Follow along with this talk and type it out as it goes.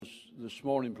this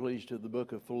morning, please, to the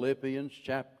book of Philippians,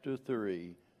 chapter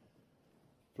 3.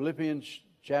 Philippians,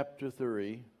 chapter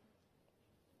 3.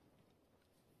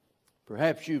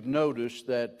 Perhaps you've noticed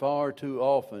that far too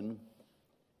often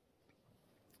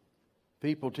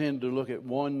people tend to look at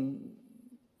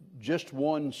just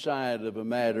one side of a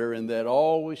matter, and that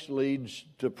always leads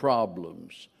to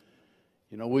problems.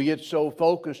 You know, we get so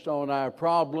focused on our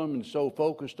problem and so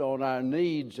focused on our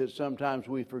needs that sometimes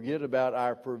we forget about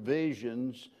our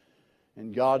provisions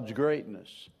and God's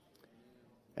greatness.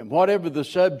 And whatever the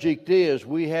subject is,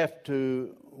 we have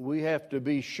to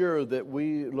be sure that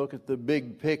we look at the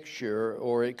big picture,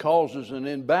 or it causes an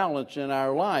imbalance in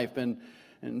our life.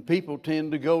 And people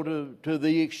tend to go to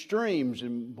the extremes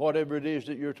in whatever it is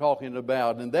that you're talking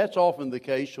about. And that's often the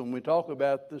case when we talk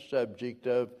about the subject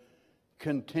of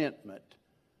contentment.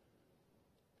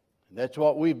 That's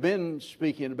what we've been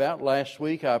speaking about. Last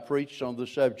week I preached on the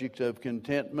subject of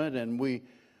contentment, and we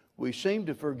seem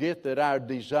to forget that our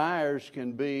desires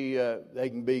can be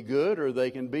good or they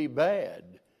can be bad.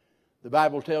 The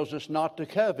Bible tells us not to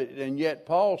covet, and yet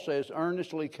Paul says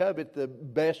earnestly covet the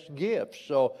best gifts.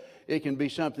 So it can be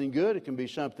something good, it can be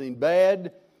something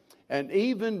bad, and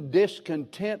even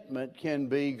discontentment can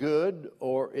be good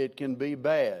or it can be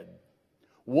bad.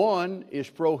 One is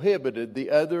prohibited,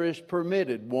 the other is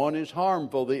permitted. One is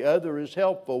harmful, the other is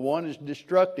helpful. One is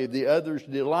destructive, the other is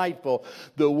delightful.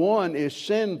 The one is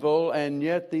sinful, and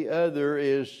yet the other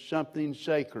is something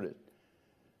sacred.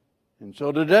 And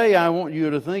so today I want you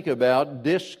to think about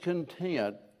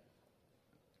discontent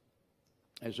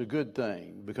as a good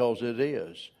thing, because it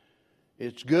is.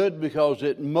 It's good because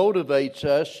it motivates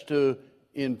us to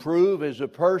improve as a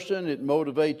person. It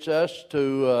motivates us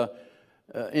to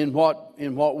in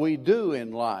what we do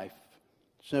in life.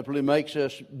 Simply makes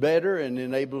us better and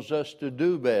enables us to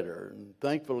do better. And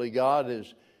thankfully, God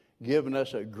has given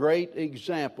us a great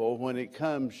example when it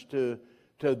comes to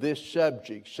this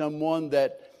subject. Someone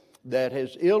that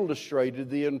has illustrated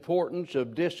the importance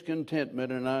of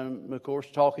discontentment, and I'm, of course,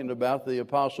 talking about the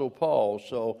Apostle Paul.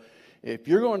 So if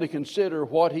you're going to consider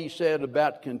what he said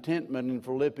about contentment in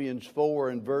Philippians 4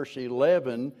 and verse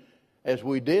 11, as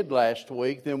we did last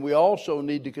week, then we also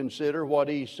need to consider what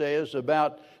he says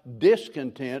about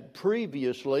discontent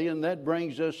previously, and that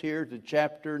brings us here to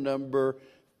chapter number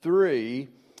 3.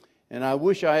 And I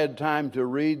wish I had time to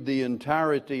read the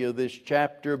entirety of this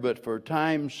chapter, but for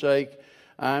time's sake,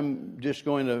 I'm just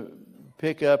going to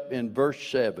pick up in verse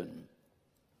 7.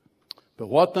 But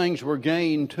what things were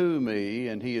gained to me,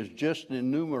 and he is just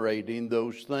enumerating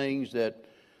those things that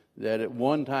at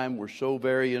one time were so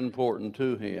very important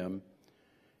to him.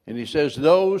 And he says,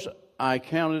 those I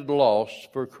counted loss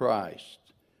for Christ.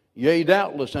 Yea,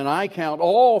 doubtless, and I count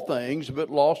all things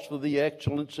but loss for the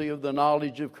excellency of the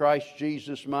knowledge of Christ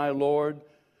Jesus my Lord,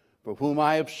 for whom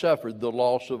I have suffered the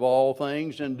loss of all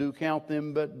things, and do count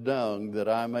them but dung, that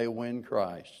I may win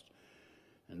Christ.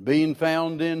 And being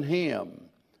found in him,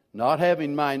 not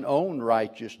having mine own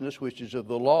righteousness, which is of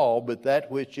the law, but that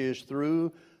which is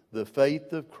through the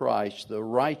faith of Christ, the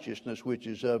righteousness which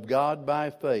is of God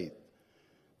by faith,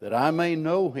 that I may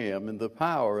know him in the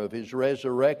power of his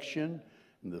resurrection,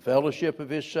 in the fellowship of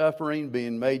his suffering,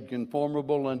 being made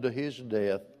conformable unto his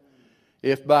death,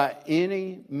 if by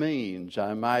any means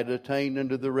I might attain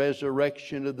unto the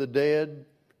resurrection of the dead,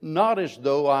 not as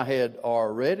though I had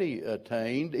already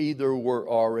attained, either were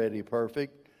already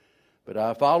perfect, but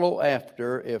I follow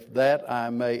after, if that I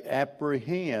may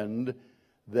apprehend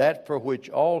that for which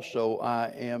also I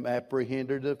am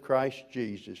apprehended of Christ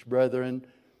Jesus. Brethren,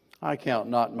 I count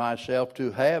not myself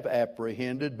to have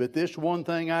apprehended, but this one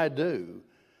thing I do,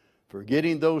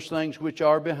 forgetting those things which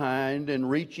are behind, and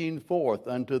reaching forth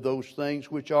unto those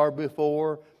things which are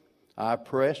before, I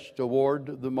press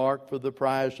toward the mark for the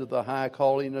prize of the high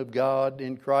calling of God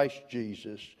in Christ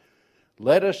Jesus.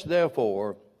 Let us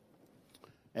therefore,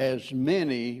 as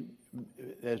many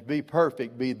as be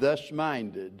perfect, be thus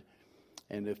minded,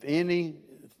 and if in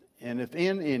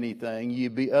anything ye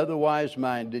be otherwise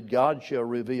minded, God shall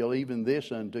reveal even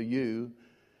this unto you.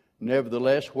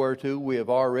 Nevertheless, whereto we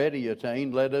have already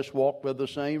attained, let us walk by the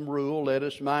same rule, let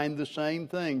us mind the same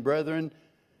thing. Brethren,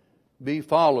 be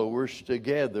followers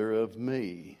together of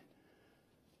me.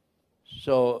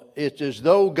 So it's as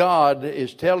though God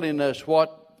is telling us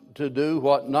what to do,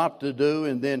 what not to do,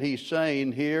 and then he's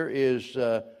saying here's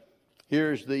the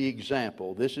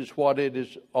example. This is what it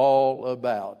is all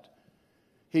about.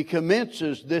 He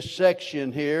commences this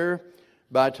section here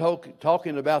by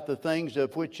talking about the things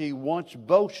of which he once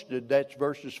boasted. That's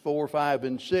verses 4, 5,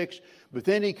 and 6. But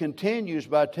then he continues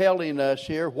by telling us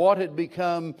here what had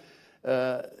become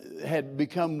had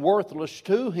become worthless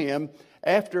to him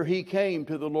after he came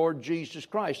to the Lord Jesus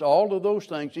Christ. All of those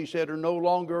things, he said, are no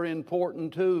longer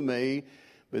important to me.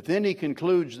 But then he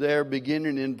concludes there,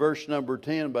 beginning in verse number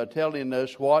 10, by telling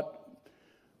us what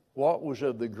was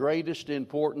of the greatest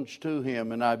importance to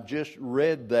him. And I've just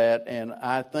read that, and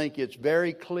I think it's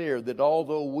very clear that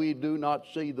although we do not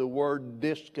see the word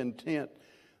discontent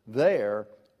there,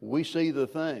 we see the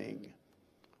thing.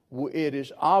 It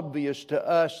is obvious to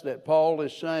us that Paul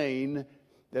is saying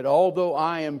that although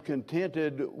I am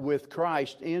contented with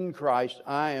Christ, in Christ,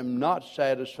 I am not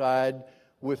satisfied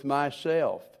with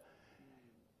myself.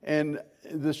 And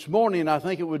this morning, I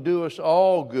think it would do us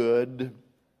all good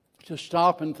to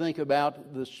stop and think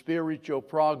about the spiritual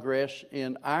progress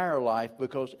in our life,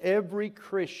 because every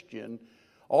Christian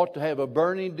ought to have a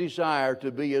burning desire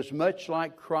to be as much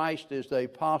like Christ as they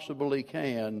possibly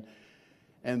can.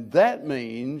 And that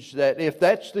means that if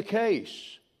that's the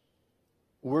case,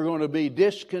 we're going to be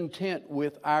discontent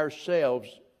with ourselves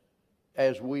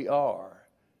as we are,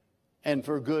 and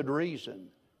for good reason,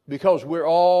 because we're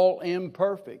all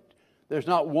imperfect. There's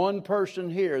not one person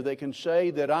here that can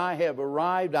say that I have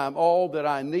arrived, I'm all that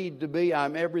I need to be,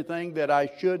 I'm everything that I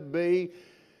should be,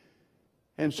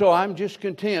 and so I'm just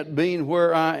content being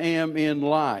where I am in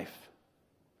life.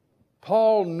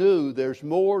 Paul knew there's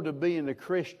more to being a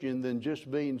Christian than just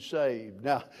being saved.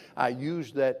 Now, I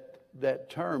use that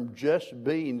term, just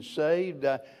being saved.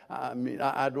 I mean,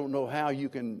 I don't know how you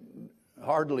can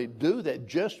hardly do that.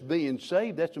 Just being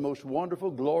saved, that's the most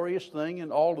wonderful, glorious thing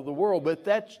in all of the world. But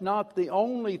that's not the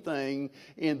only thing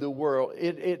in the world.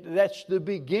 That's the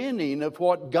beginning of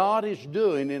what God is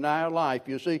doing in our life.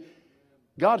 You see,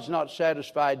 God's not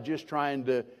satisfied just trying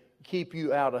to keep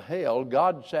you out of hell.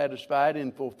 God's satisfied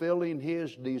in fulfilling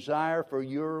His desire for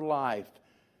your life.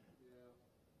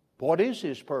 What is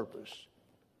His purpose?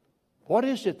 What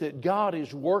is it that God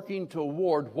is working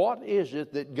toward? What is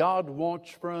it that God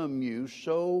wants from you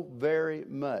so very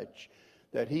much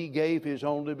that He gave His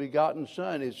only begotten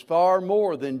Son? It's far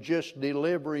more than just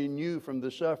delivering you from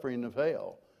the suffering of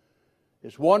hell.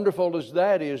 As wonderful as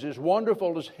that is, as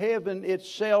wonderful as heaven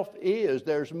itself is,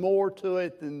 there's more to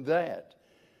it than that.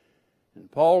 And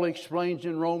Paul explains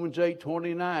in Romans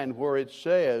 8:29 where it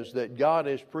says that God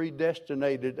has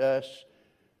predestinated us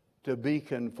to be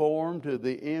conformed to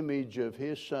the image of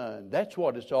His Son. That's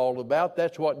what it's all about.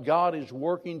 That's what God is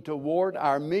working toward.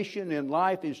 Our mission in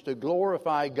life is to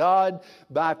glorify God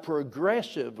by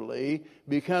progressively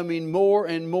becoming more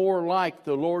and more like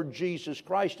the Lord Jesus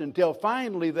Christ, until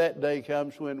finally that day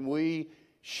comes when we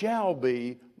shall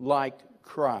be like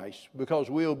Christ, because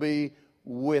we'll be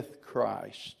with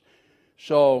Christ.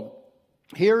 So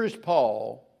here is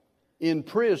Paul in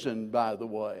prison, by the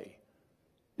way.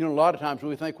 You know, a lot of times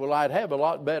we think, well, I'd have a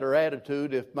lot better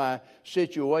attitude if my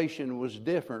situation was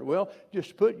different. Well,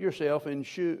 just put yourself in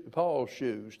Paul's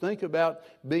shoes. Think about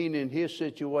being in his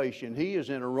situation. He is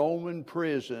in a Roman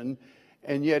prison,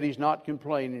 and yet he's not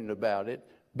complaining about it.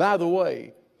 By the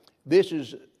way, this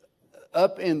is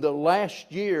up in the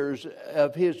last years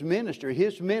of his ministry.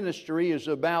 His ministry is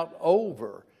about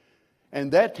over.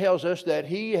 And that tells us that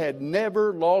he had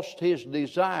never lost his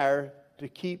desire to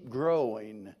keep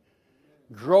growing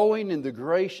in the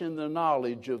grace and the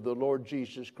knowledge of the Lord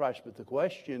Jesus Christ. But the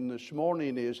question this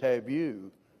morning is, have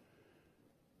you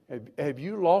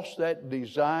lost that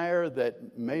desire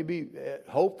that maybe,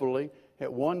 hopefully,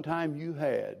 at one time you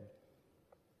had?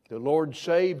 The Lord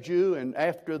saved you, and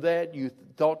after that you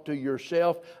thought to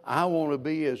yourself, I want to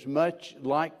be as much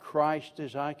like Christ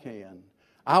as I can.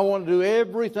 I want to do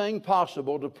everything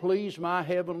possible to please my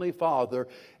Heavenly Father,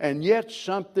 and yet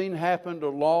something happened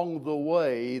along the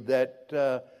way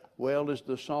that, well, as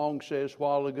the song says a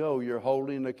while ago, you're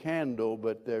holding a candle,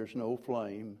 but there's no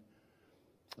flame.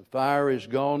 The fire has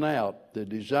gone out. The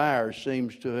desire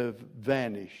seems to have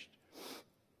vanished.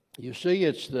 You see,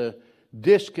 it's the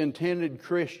discontented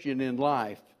Christian in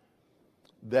life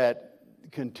that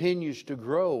continues to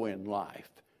grow in life.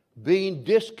 Being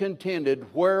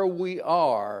discontented where we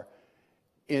are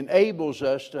enables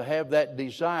us to have that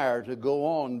desire to go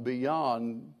on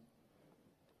beyond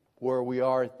where we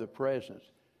are at the present.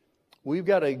 We've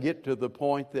got to get to the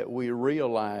point that we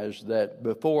realize that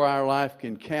before our life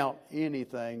can count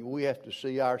anything, we have to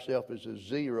see ourselves as a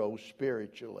zero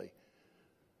spiritually.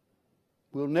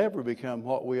 We'll never become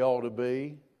what we ought to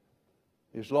be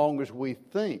as long as we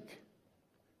think,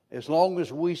 as long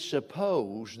as we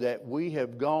suppose that we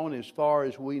have gone as far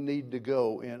as we need to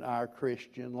go in our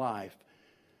Christian life.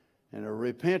 And a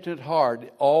repentant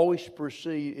heart always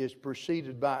is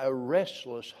preceded by a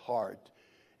restless heart.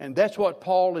 And that's what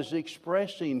Paul is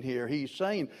expressing here. He's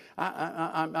saying,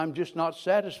 I'm just not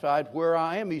satisfied where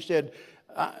I am. He said,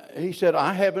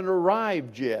 I haven't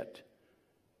arrived yet.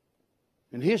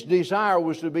 And his desire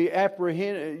was to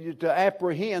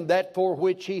apprehend that for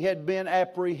which he had been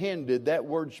apprehended. That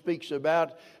word speaks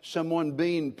about someone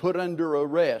being put under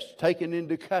arrest, taken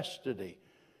into custody.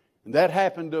 And that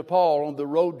happened to Paul on the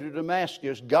road to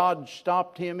Damascus. God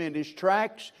stopped him in his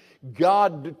tracks.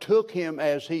 God took him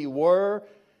as he were.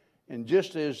 And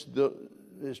just as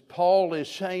Paul is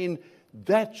saying,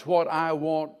 that's what I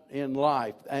want in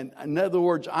life. And in other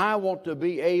words, I want to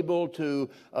be able to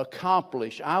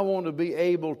accomplish. I want to be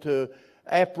able to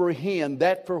apprehend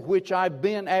that for which I've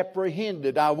been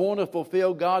apprehended. I want to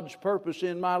fulfill God's purpose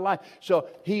in my life. So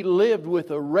he lived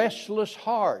with a restless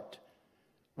heart,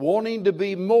 wanting to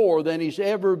be more than he's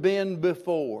ever been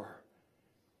before.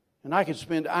 And I could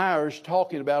spend hours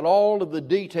talking about all of the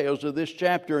details of this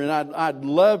chapter, and I'd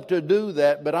love to do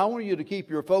that, but I want you to keep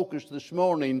your focus this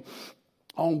morning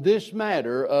on this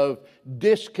matter of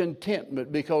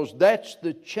discontentment, because that's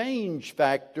the change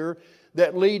factor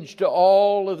that leads to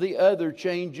all of the other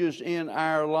changes in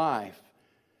our life.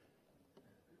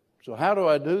 So how do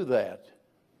I do that?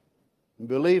 And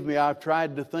believe me, I've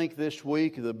tried to think this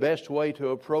week the best way to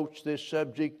approach this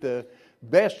subject, the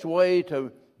best way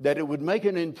that it would make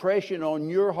an impression on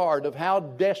your heart of how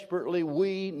desperately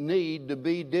we need to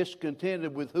be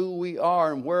discontented with who we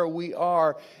are and where we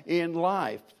are in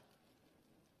life.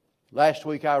 Last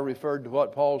week I referred to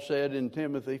what Paul said in 1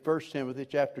 Timothy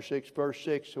chapter 6, verse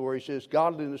 6, where he says,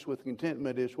 godliness with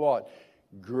contentment is what?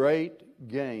 Great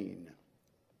gain.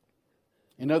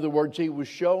 In other words, he was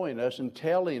showing us and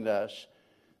telling us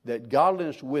that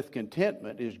godliness with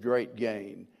contentment is great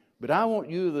gain. But I want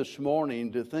you this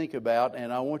morning to think about,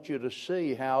 and I want you to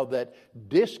see how that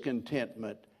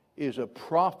discontentment is a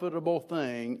profitable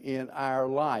thing in our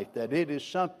life, that it is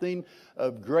something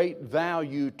of great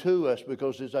value to us,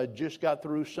 because as I just got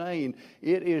through saying,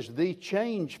 it is the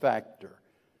change factor.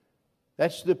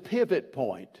 That's the pivot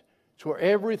point. It's where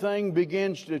everything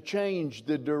begins to change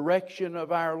the direction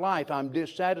of our life. I'm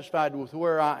dissatisfied with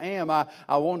where I am. I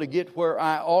want to get where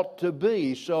I ought to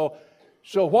be. So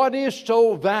what is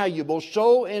so valuable,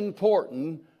 so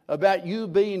important about you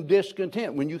being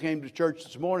discontent? When you came to church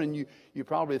this morning, you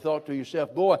probably thought to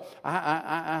yourself, boy,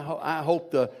 I hope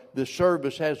the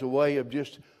service has a way of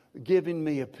just giving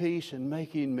me a peace and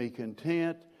making me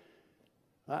content.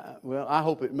 Well, I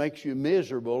hope it makes you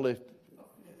miserable.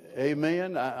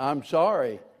 Amen. I'm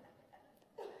sorry.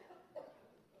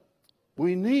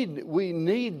 We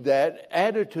need that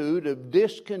attitude of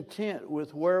discontent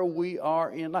with where we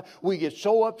are in life. We get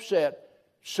so upset,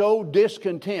 so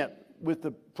discontent with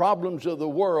the problems of the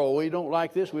world. We don't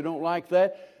like this, we don't like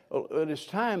that. It's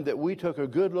time that we took a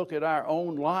good look at our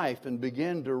own life and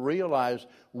began to realize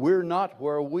we're not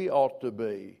where we ought to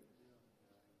be.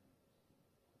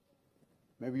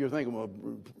 Maybe you're thinking, well,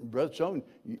 Brother Stone,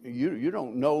 you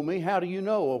don't know me. How do you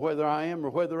know whether I am or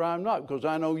whether I'm not? Because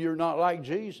I know you're not like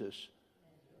Jesus.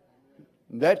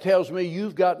 That tells me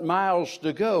you've got miles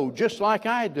to go, just like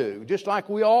I do, just like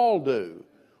we all do.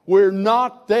 We're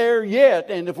not there yet,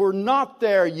 and if we're not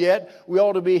there yet, we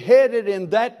ought to be headed in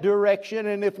that direction,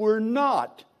 and if we're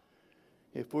not,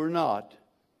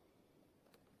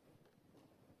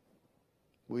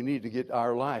 we need to get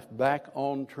our life back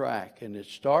on track, and it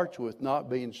starts with not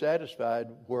being satisfied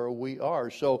where we are.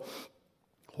 So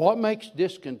what makes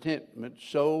discontentment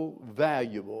so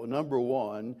valuable? Number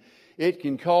one, it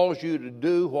can cause you to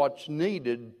do what's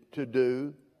needed to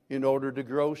do in order to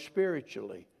grow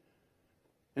spiritually.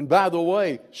 And by the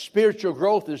way, spiritual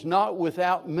growth is not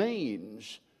without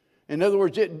means. In other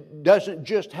words, it doesn't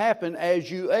just happen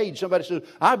as you age. Somebody says,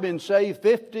 I've been saved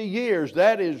 50 years.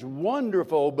 That is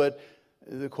wonderful, but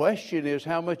the question is,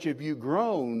 how much have you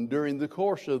grown during the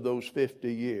course of those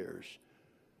 50 years?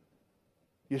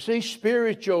 You see,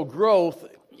 spiritual growth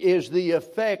is the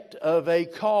effect of a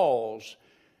cause,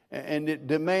 and it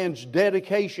demands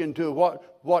dedication to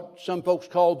what some folks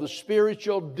call the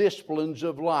spiritual disciplines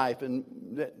of life. And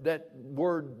that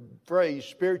phrase,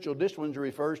 spiritual disciplines,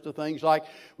 refers to things like,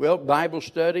 well, Bible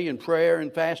study and prayer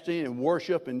and fasting and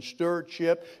worship and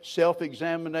stewardship,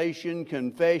 self-examination,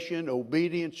 confession,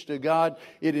 obedience to God.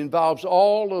 It involves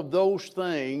all of those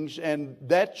things, and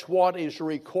that's what is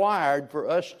required for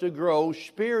us to grow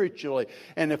spiritually.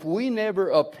 And if we never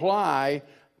apply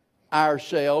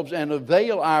ourselves and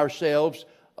avail ourselves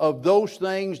of those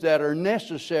things that are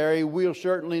necessary, we'll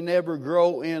certainly never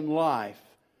grow in life.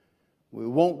 We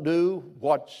won't do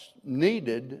what's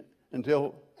needed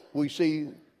until we see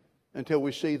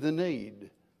the need.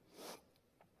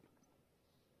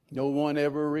 No one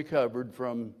ever recovered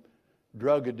from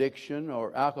drug addiction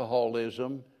or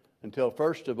alcoholism until,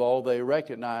 first of all, they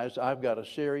recognize, I've got a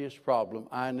serious problem.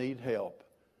 I need help.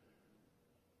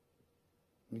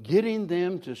 Getting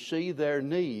them to see their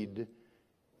need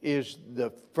is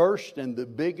the first and the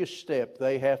biggest step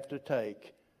they have to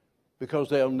take, because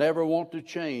they'll never want to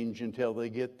change until they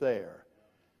get there.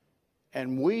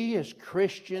 And we as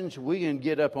Christians, we can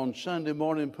get up on Sunday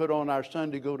morning, put on our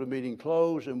Sunday go-to-meeting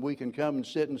clothes, and we can come and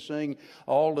sit and sing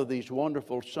all of these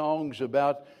wonderful songs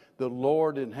about the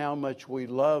Lord and how much we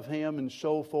love Him and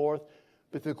so forth.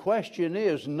 But the question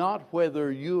is not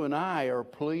whether you and I are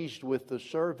pleased with the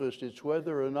service, it's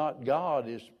whether or not God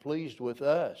is pleased with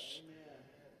us.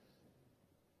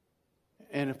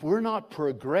 And if we're not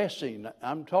progressing,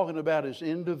 I'm talking about as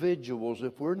individuals,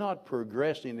 if we're not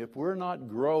progressing, if we're not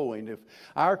growing, if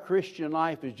our Christian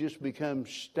life has just become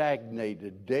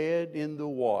stagnated, dead in the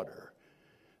water,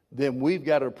 then we've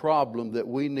got a problem that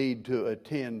we need to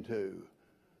attend to.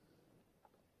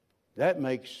 That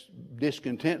makes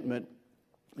discontentment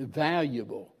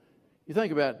valuable. You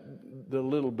think about the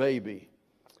little baby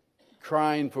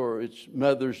crying for its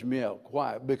mother's milk.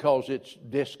 Why? Because it's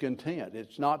discontent.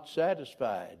 It's not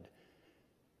satisfied.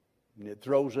 And it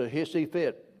throws a hissy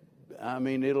fit. I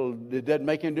mean, it doesn't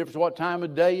make any difference what time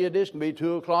of day it is. It can be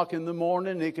 2 o'clock in the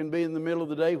morning. It can be in the middle of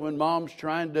the day when mom's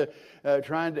trying to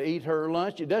eat her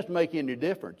lunch. It doesn't make any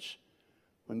difference.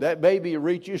 When that baby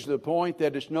reaches the point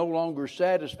that it's no longer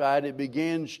satisfied, it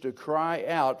begins to cry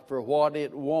out for what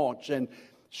it wants. And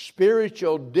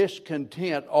spiritual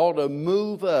discontent ought to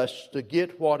move us to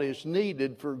get what is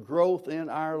needed for growth in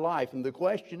our life. And the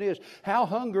question is, how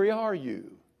hungry are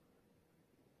you?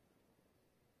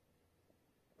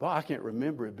 Well, I can't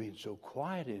remember it being so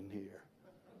quiet in here.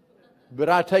 But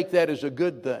I take that as a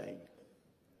good thing.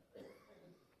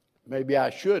 Maybe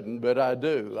I shouldn't, but I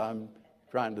do. I'm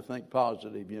trying to think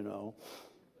positive, you know.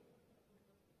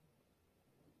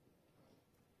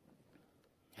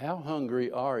 How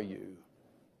hungry are you?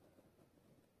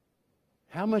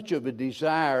 How much of a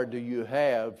desire do you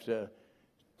have to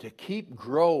keep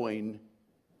growing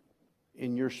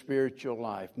in your spiritual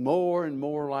life? More and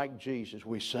more like Jesus.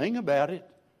 We sing about it,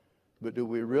 but do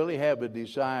we really have a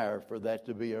desire for that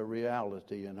to be a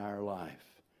reality in our life?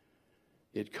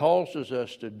 It causes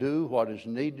us to do what is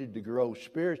needed to grow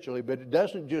spiritually, but it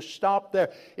doesn't just stop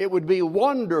there. It would be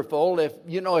wonderful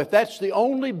if that's the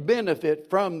only benefit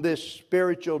from this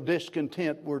spiritual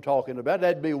discontent we're talking about.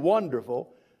 That'd be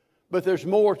wonderful. But there's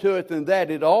more to it than that.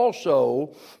 It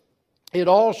also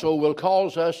will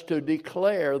cause us to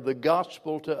declare the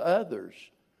gospel to others.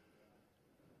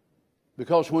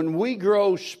 Because when we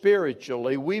grow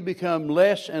spiritually, we become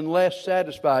less and less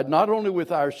satisfied, not only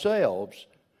with ourselves,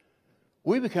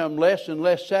 we become less and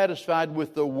less satisfied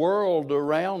with the world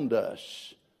around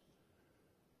us.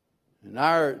 And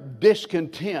our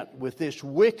discontent with this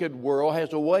wicked world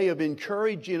has a way of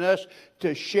encouraging us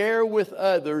to share with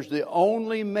others the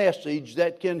only message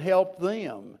that can help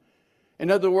them.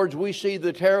 In other words, we see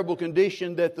the terrible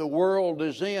condition that the world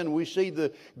is in. We see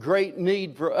the great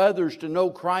need for others to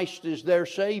know Christ is their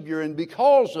Savior. And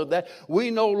because of that, we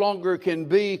no longer can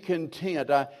be content.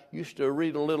 I used to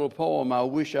read a little poem. I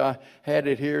wish I had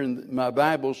it here in my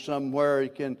Bible somewhere.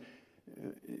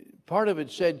 Part of it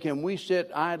said, can we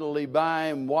sit idly by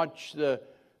and watch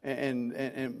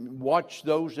and watch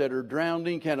those that are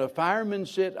drowning? Can a fireman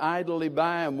sit idly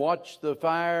by and watch the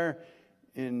fire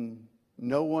and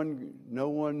no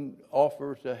one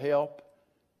offers to help?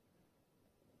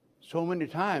 So many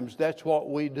times that's what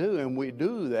we do, and we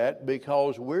do that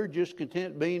because we're just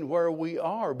content being where we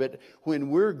are. But when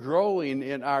we're growing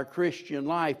in our Christian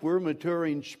life, we're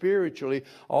maturing spiritually,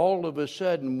 all of a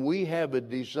sudden we have a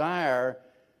desire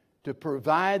to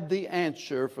provide the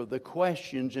answer for the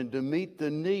questions and to meet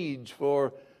the needs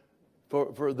for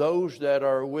those that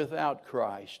are without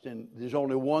Christ. And there's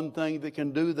only one thing that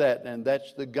can do that, and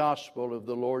that's the gospel of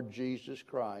the Lord Jesus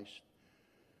Christ.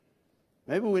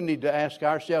 Maybe we need to ask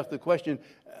ourselves the question,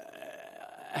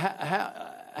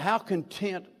 how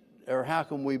content, or how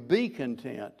can we be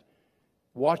content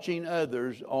watching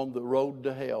others on the road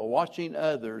to hell, watching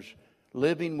others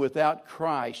living without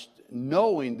Christ,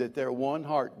 knowing that they're one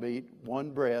heartbeat,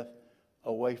 one breath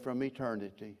away from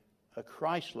eternity, a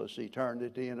Christless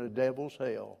eternity in a devil's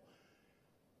hell?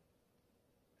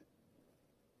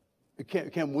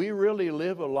 Can we really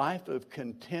live a life of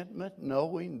contentment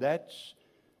knowing that's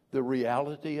the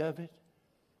reality of it?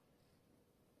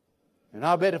 And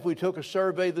I bet if we took a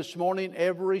survey this morning,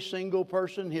 every single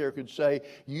person here could say,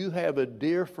 you have a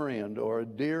dear friend or a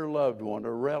dear loved one,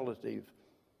 a relative,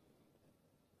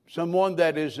 someone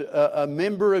that is a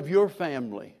member of your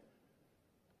family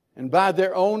And by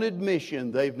their own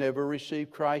admission, they've never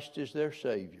received Christ as their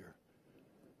Savior.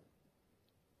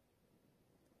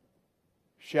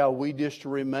 Shall we just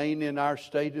remain in our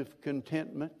state of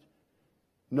contentment?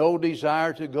 No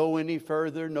desire to go any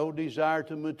further, no desire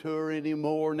to mature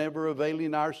anymore, never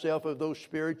availing ourselves of those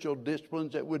spiritual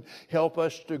disciplines that would help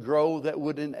us to grow, that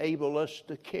would enable us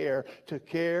to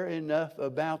care enough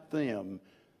about them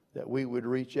that we would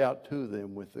reach out to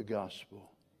them with the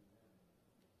gospel.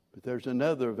 But there's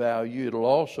another value. It'll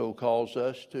also cause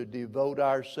us to devote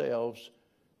ourselves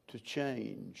to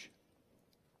change.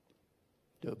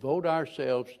 Devote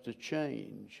ourselves to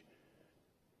change.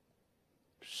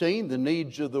 Seeing the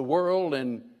needs of the world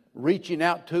and reaching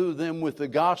out to them with the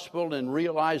gospel and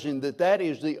realizing that that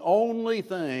is the only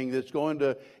thing that's going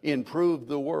to improve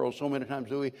the world. So many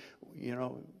times we,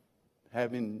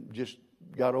 having just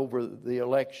got over the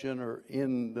election or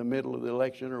in the middle of the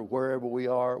election or wherever we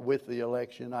are with the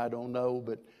election, I don't know.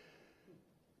 But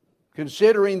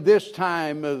considering this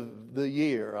time of the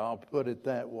year, I'll put it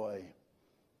that way,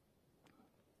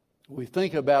 we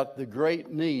think about the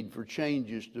great need for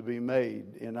changes to be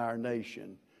made in our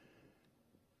nation.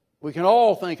 We can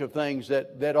all think of things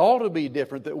that ought to be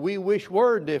different, that we wish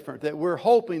were different, that we're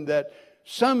hoping that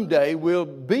someday will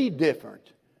be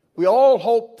different. We all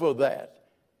hope for that.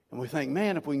 And we think,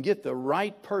 man, if we can get the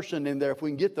right person in there, if we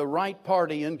can get the right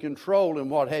party in control and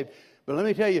what have you. But let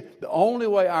me tell you, the only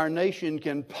way our nation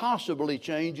can possibly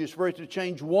change is for it to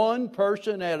change one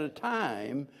person at a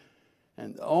time.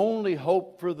 And the only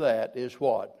hope for that is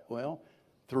what? Well,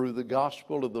 through the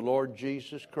gospel of the Lord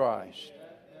Jesus Christ.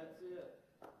 That's it.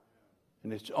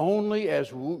 And it's only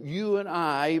as you and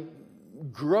I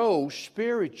grow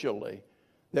spiritually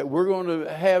that we're going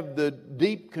to have the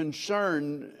deep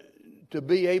concern to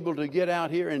be able to get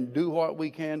out here and do what we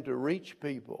can to reach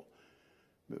people.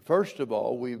 But first of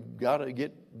all, we've got to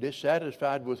get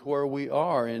dissatisfied with where we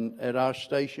are at our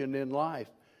station in life.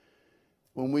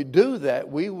 When we do that,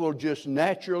 we will just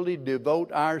naturally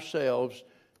devote ourselves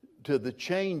to the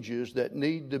changes that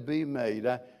need to be made.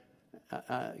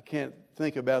 I can't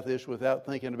think about this without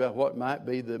thinking about what might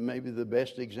be maybe the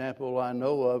best example I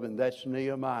know of, and that's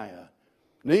Nehemiah.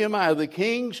 Nehemiah, the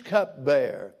king's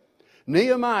cupbearer.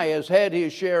 Nehemiah has had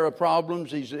his share of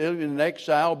problems. He's living in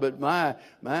exile, but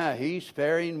he's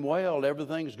faring well.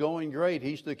 Everything's going great.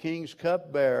 He's the king's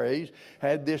cupbearer. He's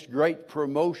had this great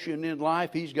promotion in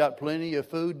life. He's got plenty of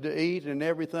food to eat and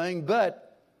everything.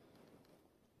 But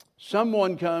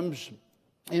someone comes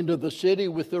into the city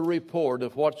with the report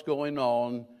of what's going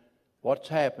on, what's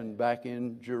happened back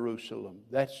in Jerusalem.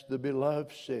 That's the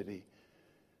beloved city.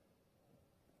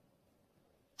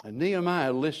 And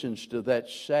Nehemiah listens to that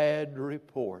sad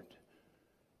report.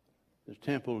 The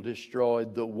temple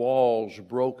destroyed, the walls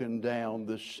broken down,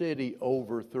 the city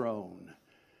overthrown.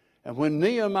 And when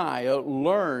Nehemiah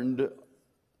learned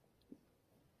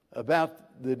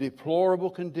about the deplorable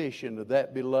condition of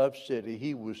that beloved city,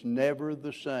 he was never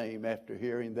the same after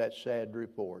hearing that sad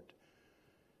report.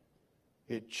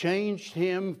 It changed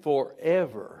him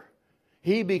forever.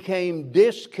 He became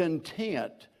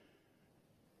discontent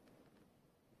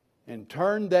and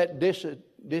turned that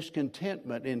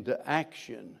discontentment into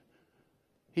action.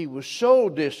 He was so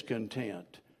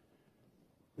discontent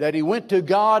that he went to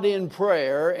God in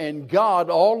prayer, and God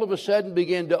all of a sudden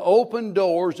began to open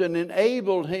doors and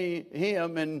enabled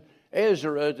him and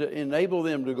Ezra to enable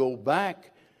them to go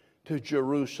back to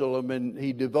Jerusalem, and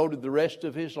he devoted the rest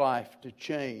of his life to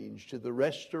change, to the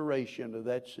restoration of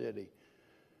that city.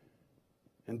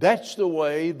 And that's the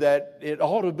way that it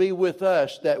ought to be with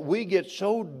us, that we get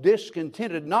so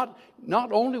discontented, not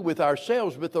only with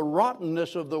ourselves, but the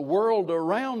rottenness of the world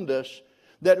around us,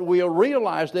 that we'll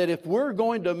realize that if we're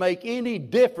going to make any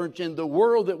difference in the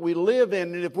world that we live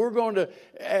in, and if we're going to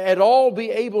at all be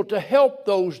able to help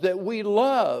those that we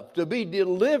love to be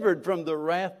delivered from the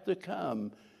wrath to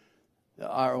come,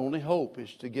 our only hope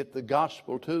is to get the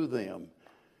gospel to them.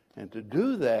 And to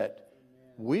do that,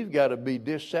 we've got to be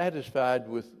dissatisfied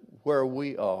with where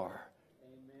we are.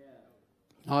 Amen.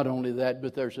 Not only that,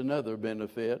 but there's another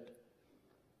benefit.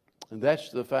 And that's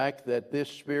the fact that this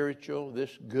spiritual,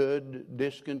 this good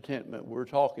discontentment we're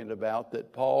talking about,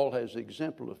 that Paul has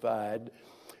exemplified,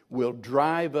 will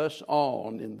drive us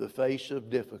on in the face of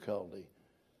difficulty.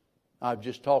 I've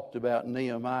just talked about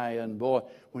Nehemiah, and boy,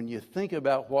 when you think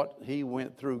about what he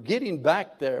went through, getting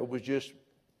back there was just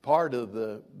part of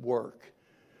the work.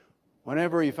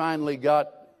 Whenever he finally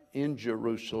got in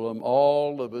Jerusalem,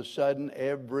 all of a sudden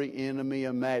every enemy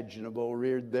imaginable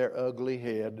reared their ugly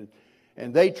head.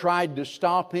 And they tried to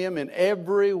stop him in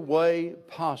every way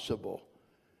possible.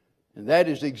 And that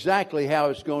is exactly how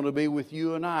it's going to be with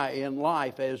you and I in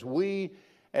life. As we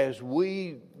as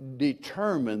we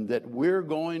determine that we're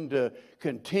going to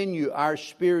continue our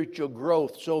spiritual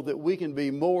growth so that we can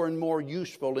be more and more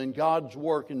useful in God's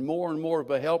work and more of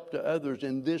a help to others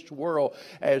in this world,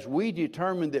 as we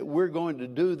determine that we're going to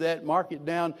do that, mark it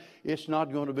down, it's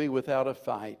not going to be without a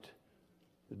fight.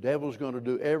 The devil's going to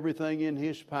do everything in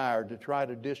his power to try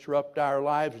to disrupt our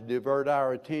lives, divert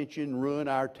our attention, ruin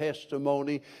our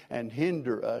testimony, and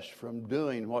hinder us from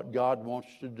doing what God wants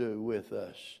to do with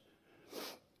us.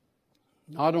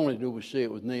 Not only do we see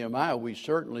it with Nehemiah, we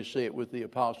certainly see it with the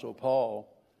Apostle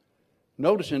Paul.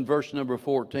 Notice in verse number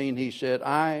 14, he said,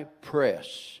 I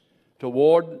press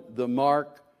toward the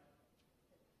mark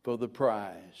for the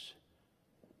prize.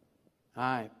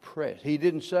 I press. He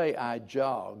didn't say, I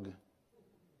jog.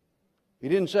 He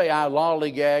didn't say, I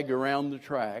lollygag around the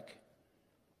track.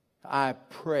 I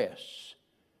press.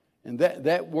 And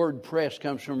that word press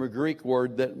comes from a Greek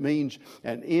word that means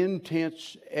an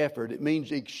intense effort. It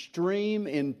means extreme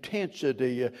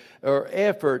intensity or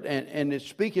effort. And it's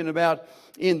speaking about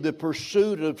in the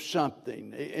pursuit of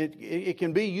something. It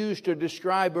can be used to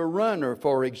describe a runner,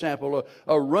 for example.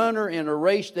 A runner in a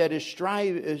race that is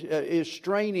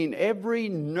straining every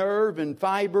nerve and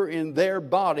fiber in their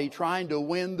body trying to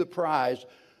win the prize.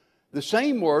 The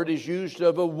same word is used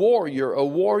of a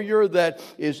warrior that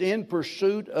is in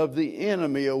pursuit of the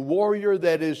enemy, a warrior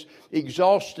that is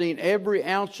exhausting every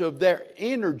ounce of their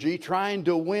energy trying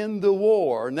to win the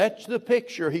war. And that's the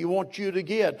picture he wants you to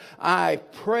get. I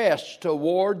press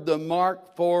toward the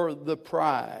mark for the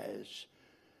prize.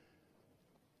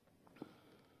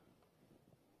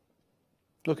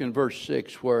 Look in verse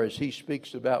 6, whereas he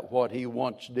speaks about what he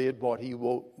once did, what he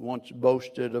once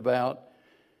boasted about.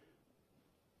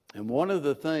 And one of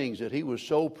the things that he was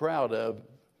so proud of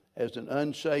as an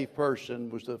unsaved person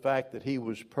was the fact that he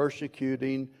was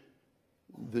persecuting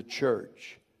the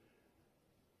church.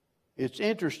 It's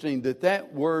interesting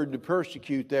that word to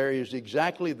persecute there is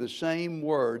exactly the same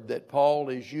word that Paul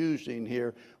is using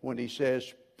here when he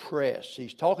says press.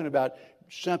 He's talking about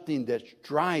something that's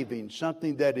driving,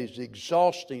 something that is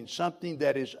exhausting, something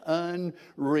that is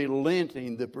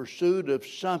unrelenting, the pursuit of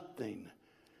something.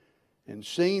 And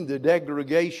seeing the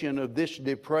degradation of this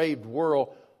depraved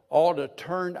world ought to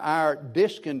turn our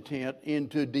discontent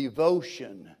into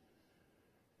devotion.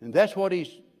 And that's what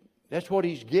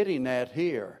he's getting at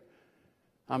here.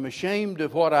 I'm ashamed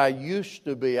of what I used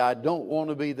to be. I don't want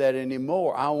to be that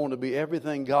anymore. I want to be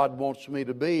everything God wants me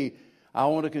to be. I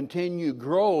want to continue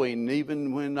growing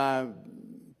even when I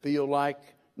feel like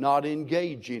not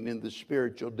engaging in the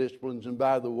spiritual disciplines. And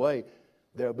by the way,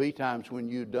 there'll be times when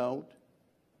you don't.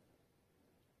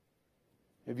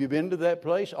 Have you been to that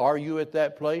place? Are you at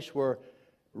that place where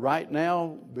right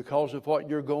now, because of what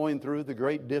you're going through, the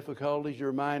great difficulties,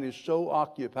 your mind is so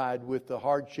occupied with the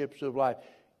hardships of life,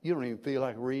 you don't even feel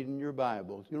like reading your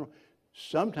Bible.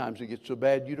 Sometimes it gets so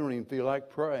bad you don't even feel like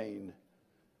praying.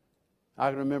 I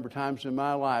can remember times in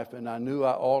my life, and I knew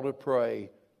I ought to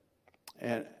pray,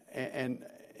 and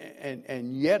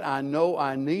yet I know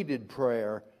I needed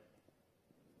prayer,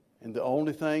 and the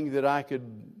only thing that I could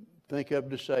think of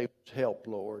to say was, help,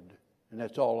 Lord. And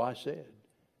that's all I said.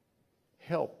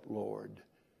 Help, Lord.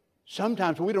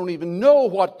 Sometimes we don't even know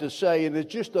what to say, and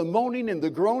it's just the moaning and the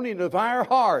groaning of our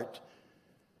heart.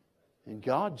 And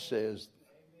God says,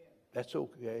 that's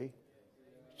okay.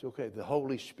 It's okay. The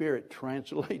Holy Spirit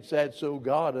translates that so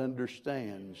God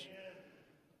understands.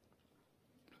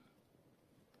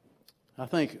 I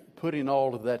think putting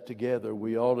all of that together,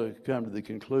 we ought to come to the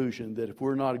conclusion that if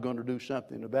we're not going to do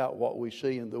something about what we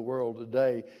see in the world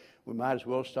today, we might as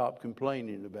well stop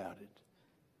complaining about it.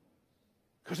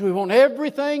 Because we want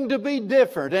everything to be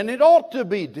different, and it ought to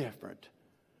be different.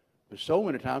 But so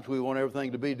many times we want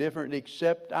everything to be different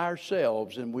except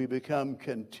ourselves, and we become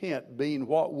content being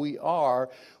what we are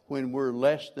when we're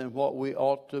less than what we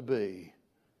ought to be.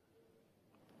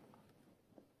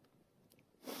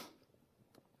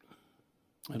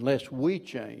 Unless we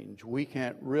change, we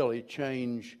can't really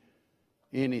change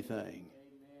anything.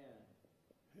 Amen.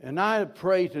 And I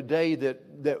pray today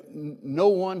that no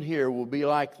one here will be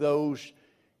like those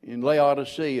in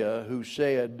Laodicea who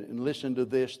said, and listen to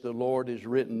this, the Lord has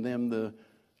written them the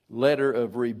letter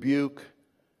of rebuke.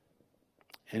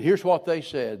 And here's what they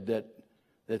said,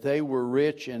 that they were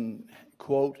rich and,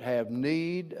 quote, have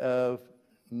need of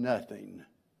nothing.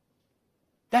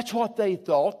 That's what they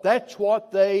thought. That's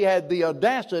what they had the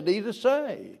audacity to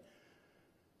say.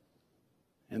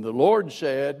 And the Lord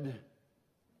said,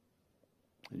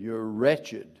 you're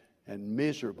wretched and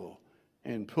miserable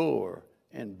and poor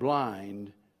and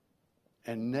blind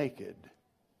and naked.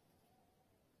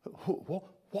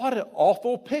 What an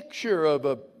awful picture of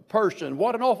a person.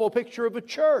 What an awful picture of a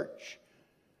church.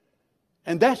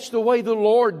 And that's the way the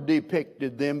Lord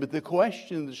depicted them. But the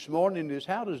question this morning is,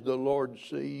 how does the Lord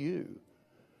see you?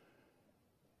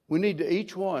 We need to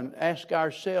each one ask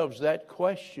ourselves that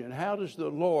question. How does the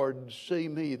Lord see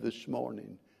me this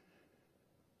morning?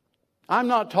 I'm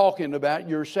not talking about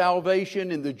your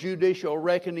salvation in the judicial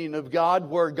reckoning of God,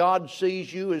 where God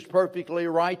sees you as perfectly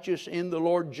righteous in the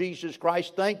Lord Jesus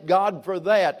Christ. Thank God for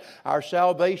that. Our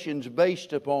salvation's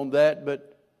based upon that.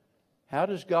 But how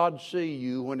does God see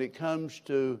you when it comes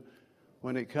to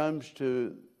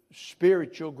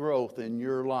spiritual growth in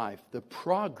your life, the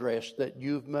progress that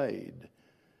you've made?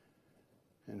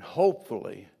 And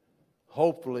hopefully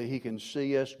He can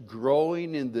see us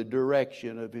growing in the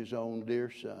direction of His own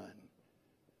dear Son.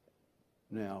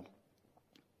 Now,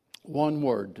 one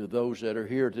word to those that are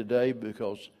here today,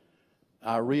 because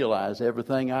I realize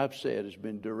everything I've said has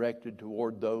been directed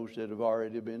toward those that have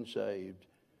already been saved.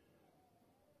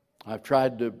 I've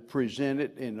tried to present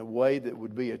it in a way that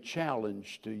would be a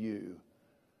challenge to you.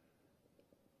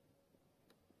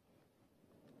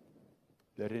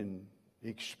 That in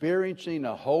experiencing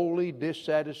a holy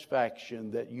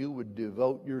dissatisfaction, that you would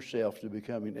devote yourself to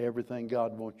becoming everything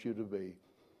God wants you to be.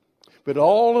 But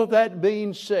all of that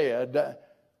being said,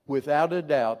 without a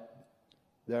doubt,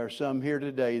 there are some here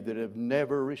today that have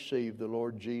never received the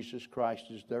Lord Jesus Christ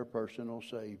as their personal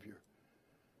Savior.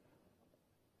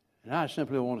 And I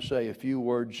simply want to say a few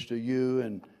words to you,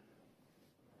 and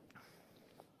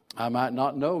I might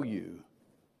not know you,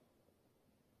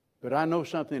 but I know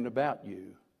something about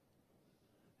you.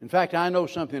 In fact, I know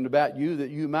something about you that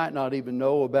you might not even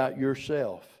know about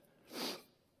yourself.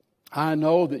 I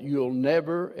know that you'll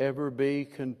never, ever be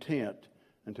content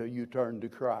until you turn to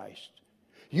Christ.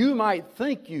 You might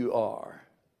think you are.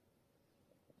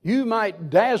 You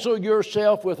might dazzle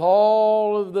yourself with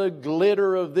all of the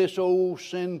glitter of this old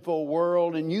sinful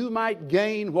world, and you might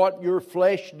gain what your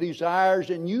flesh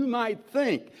desires, and you might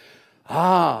think,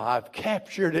 I've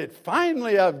captured it.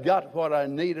 Finally, I've got what I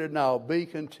needed, and I'll be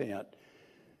content.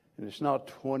 And it's not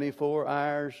 24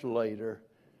 hours later,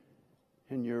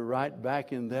 and you're right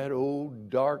back in that old,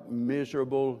 dark,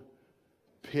 miserable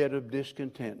pit of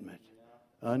discontentment,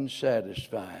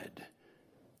 unsatisfied.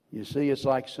 You see, it's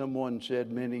like someone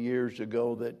said many years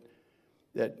ago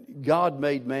that God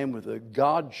made man with a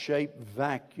God-shaped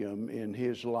vacuum in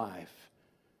his life.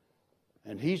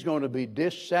 And he's going to be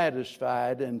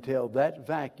dissatisfied until that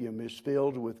vacuum is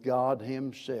filled with God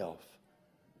Himself.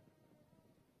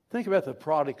 Think about the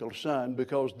prodigal son,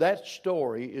 because that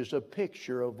story is a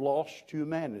picture of lost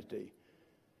humanity.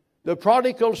 The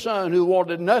prodigal son who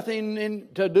wanted nothing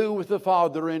to do with the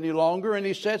father any longer, and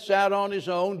he sets out on his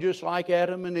own just like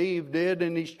Adam and Eve did,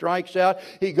 and he strikes out.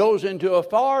 He goes into a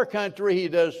far country. He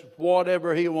does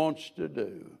whatever he wants to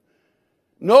do.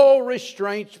 No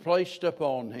restraints placed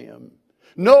upon him.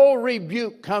 No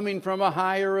rebuke coming from a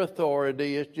higher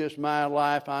authority. It's just my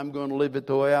life. I'm going to live it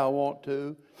the way I want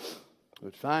to.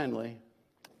 But finally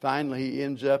he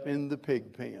ends up in the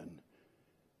pig pen.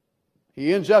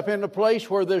 He ends up in a place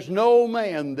where there's no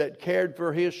man that cared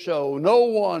for his soul, no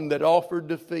one that offered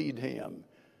to feed him.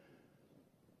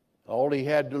 All he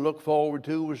had to look forward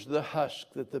to was the husk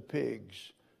that the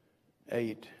pigs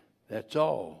ate. That's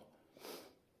all.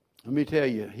 Let me tell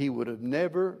you, he would have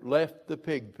never left the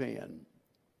pig pen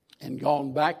and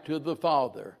gone back to the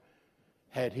Father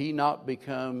had he not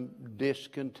become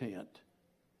discontent.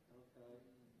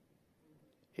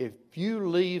 If you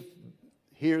leave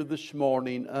here this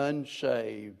morning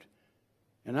unsaved,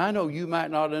 and I know you might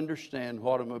not understand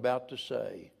what I'm about to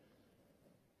say,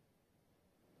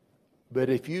 but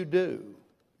if you do,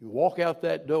 you walk out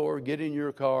that door, get in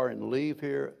your car, and leave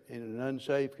here in an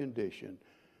unsaved condition,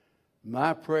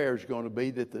 my prayer is going to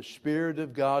be that the Spirit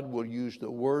of God will use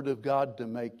the Word of God to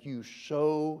make you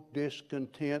so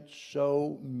discontent,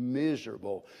 so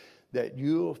miserable, that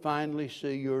you'll finally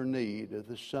see your need of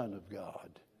the Son of God.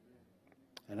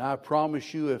 And I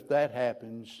promise you, if that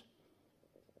happens,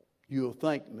 you'll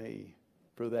thank me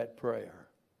for that prayer.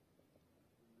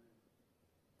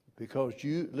 Because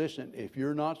listen, if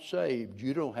you're not saved,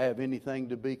 you don't have anything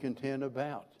to be content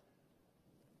about.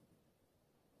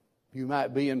 You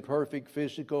might be in perfect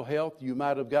physical health. You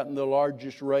might have gotten the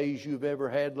largest raise you've ever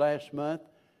had last month.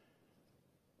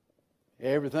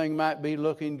 Everything might be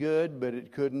looking good, but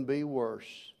it couldn't be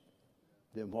worse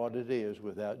than what it is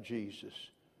without Jesus.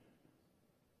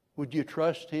 Would you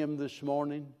trust Him this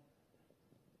morning?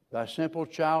 By simple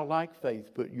childlike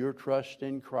faith, put your trust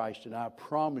in Christ, and I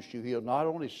promise you, He'll not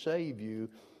only save you,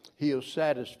 He'll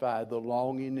satisfy the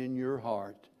longing in your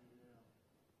heart.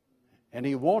 And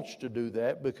He wants to do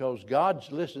that because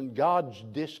God's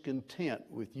discontent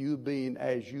with you being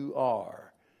as you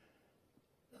are.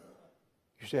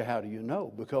 You say, how do you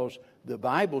know? Because the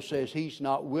Bible says He's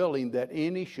not willing that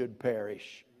any should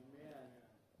perish,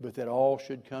 but that all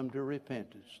should come to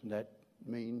repentance. And that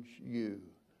means you.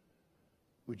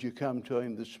 Would you come to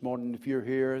Him this morning if you're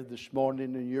here this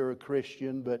morning and you're a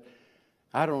Christian, but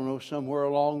I don't know, somewhere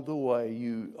along the way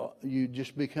you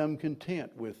just become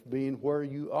content with being where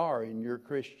you are in your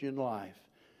Christian life.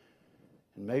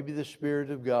 And maybe the Spirit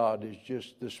of God is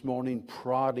just this morning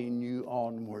prodding you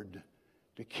onward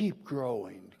to keep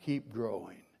growing,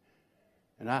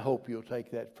 And I hope you'll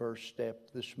take that first step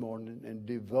this morning and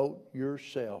devote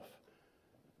yourself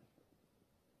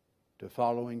to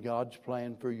following God's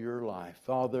plan for your life.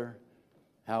 Father,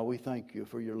 how we thank You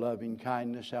for Your loving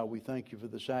kindness. How we thank You for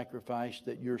the sacrifice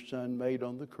that Your Son made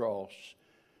on the cross.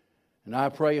 And I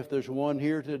pray if there's one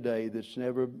here today that's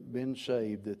never been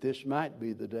saved, that this might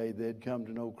be the day they'd come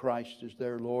to know Christ as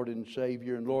their Lord and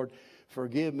Savior. And Lord,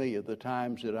 forgive me of the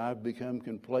times that I've become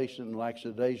complacent and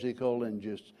lackadaisical and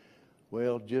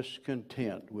just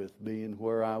content with being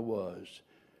where I was.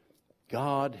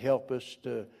 God, help us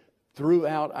to,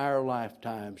 throughout our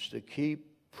lifetimes, to keep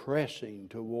pressing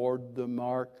toward the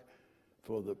mark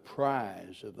for the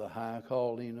prize of the high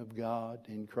calling of God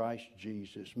in Christ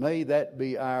Jesus. May that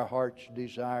be our heart's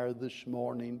desire this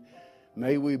morning.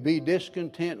 May we be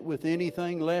discontent with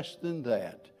anything less than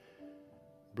that.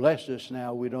 Bless us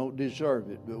now. We don't deserve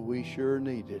it, but we sure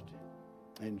need it.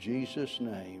 In Jesus'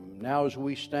 name. Now as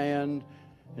we stand,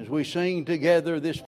 as we sing together this